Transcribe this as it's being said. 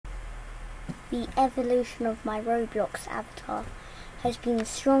the evolution of my Roblox avatar has been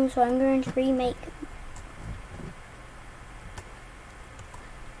strong, so I'm going to remake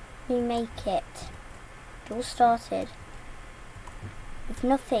it. It all started with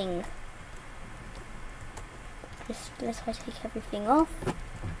nothing. Just let I take everything off.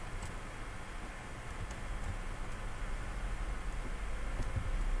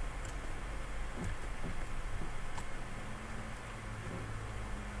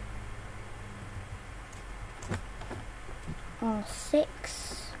 On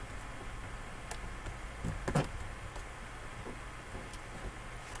 6.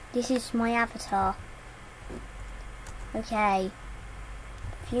 This is my avatar. Okay.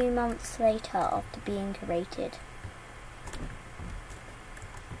 A few months later after being created.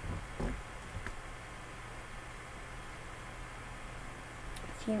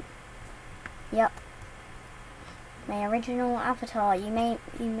 Yep. My original avatar. You may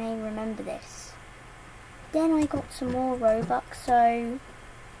remember this. Then I got some more Robux, so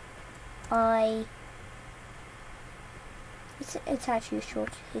it's actually a short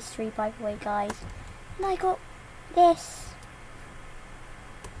history, by the way, guys. And I got this.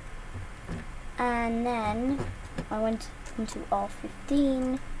 And then I went into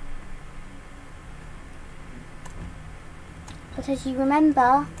R15. But as you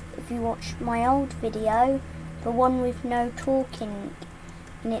remember, if you watched my old video, the one with no talking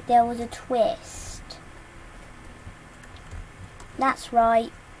in it, there was a twist. That's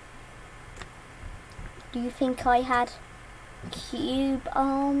right. Do you think I had cube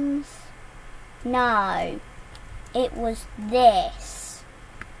arms? No. It was this.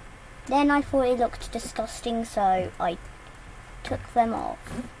 Then I thought it looked disgusting, so I took them off.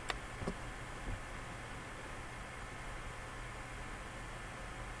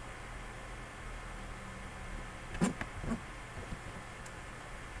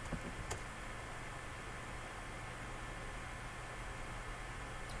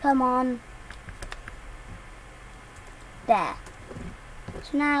 Come on. There.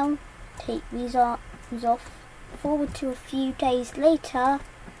 So now, take these off. Forward to a few days later,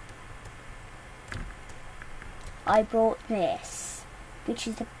 I bought this, which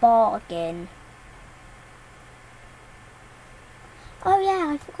is a bargain. Oh yeah,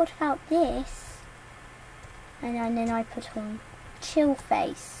 I forgot about this. And then I put on chill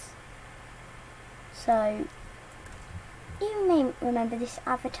face. So, you may remember this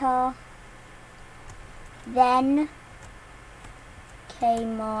avatar. Then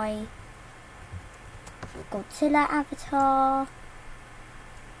came my Godzilla avatar.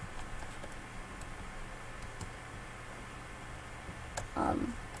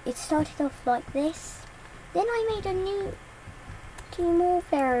 It started off like this. Then I made two more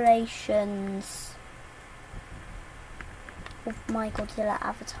variations of my Godzilla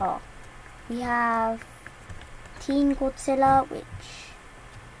avatar. We have Teen Godzilla, which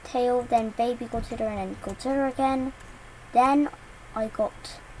tail, then Baby Godzilla, and then Godzilla again. Then I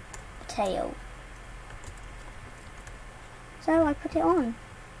got a tail. So I put it on.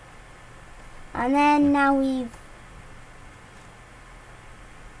 And then now we've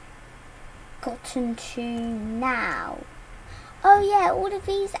gotten to now. Oh yeah, all of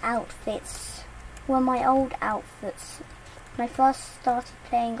these outfits were my old outfits. When I first started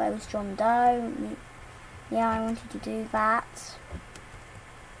playing, I was John Doe. Yeah, I wanted to do that.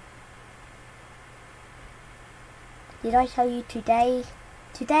 Did I tell you today?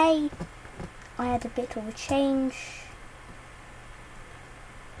 Today, I had a bit of a change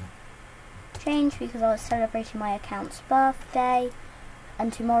because I was celebrating my account's birthday,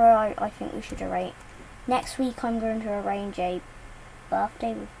 and tomorrow I think we should arrange. Next week I'm going to arrange a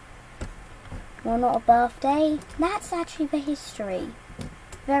birthday. Well, not a birthday. That's actually the history.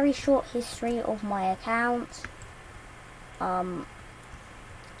 Very short history of my account. Who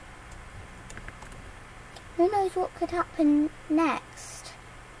knows what could happen next?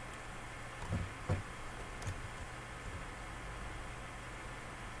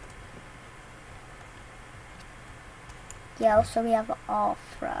 Yeah, also we have an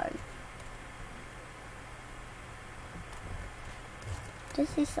afro. Is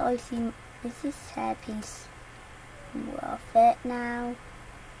this hairpiece worth it now?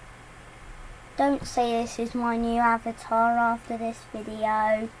 Don't say this is my new avatar after this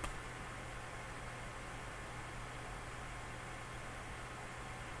video.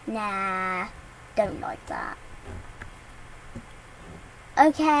 Nah, don't like that.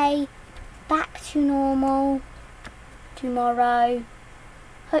 Okay, back to normal tomorrow.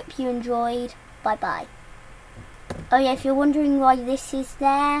 Hope you enjoyed. Bye bye. Oh yeah, if you're wondering why this is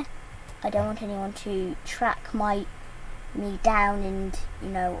there, I don't want anyone to track me down and, you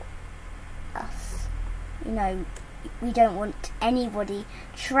know, us. You know, we don't want anybody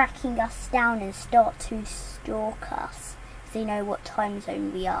tracking us down and start to stalk us, so they know what time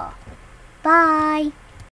zone we are. Bye!